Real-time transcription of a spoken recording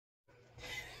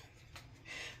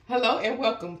Hello and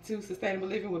welcome to Sustainable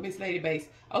Living with Mrs.Ladybass.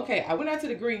 Okay, I went out to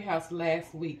the greenhouse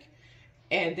last week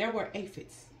and there were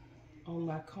aphids on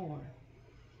my corn.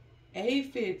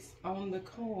 Aphids on the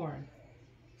corn.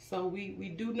 So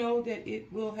we do know that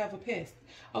it will have a pest.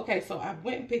 Okay, so I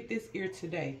went and picked this ear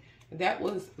today. That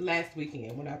was last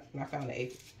weekend when I found the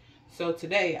aphids. So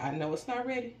today, I know it's not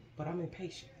ready, but I'm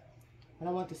impatient. And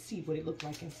I want to see what it looked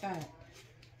like inside.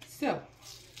 So,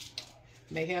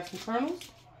 may have some kernels,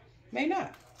 may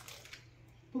not.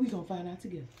 But we're going to find out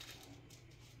together.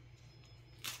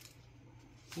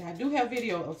 Now, I do have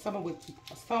video of some of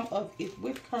it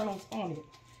with kernels on it.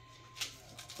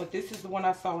 But this is the one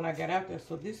I saw when I got out there.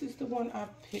 So this is the one I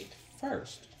picked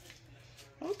first.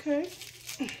 Okay.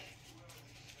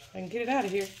 I can get it out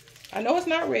of here. I know it's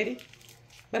not ready,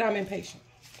 but I'm impatient,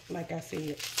 like I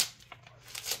said.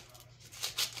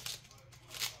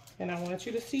 And I want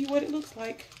you to see what it looks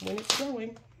like when it's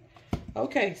growing.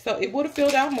 Okay, so it would have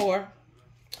filled out more.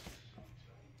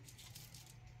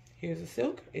 Here's the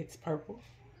silk. It's purple.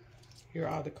 Here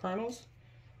are the kernels,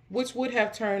 which would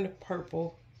have turned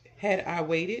purple had I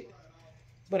waited,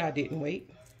 but I didn't wait.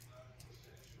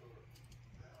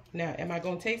 Now, am I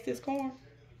going to taste this corn?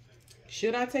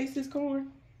 Should I taste this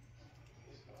corn?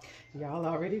 Y'all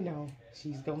already know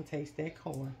she's going to taste that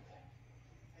corn.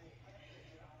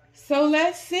 So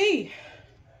let's see.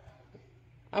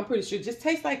 I'm pretty sure it just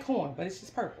tastes like corn, but it's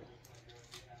just purple.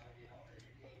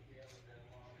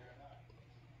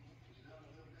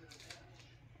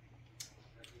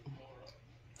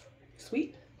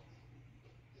 Sweet.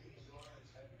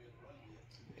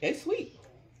 It's sweet.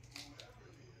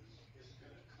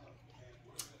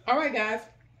 All right, guys.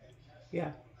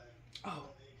 Yeah. Oh,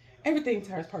 everything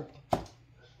turns purple.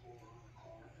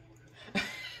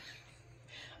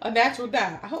 A natural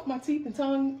dye. I hope my teeth and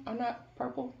tongue are not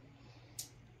purple.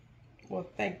 Well,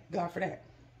 thank God for that.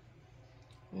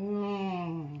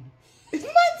 Is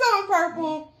my tongue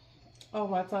purple? Oh,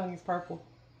 my tongue is purple.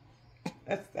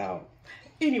 That's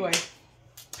anyway.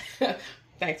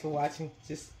 Thanks for watching.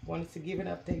 Just wanted to give an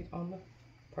update on the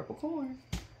purple corn.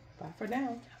 Bye for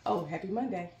now. Oh, happy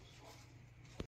Monday.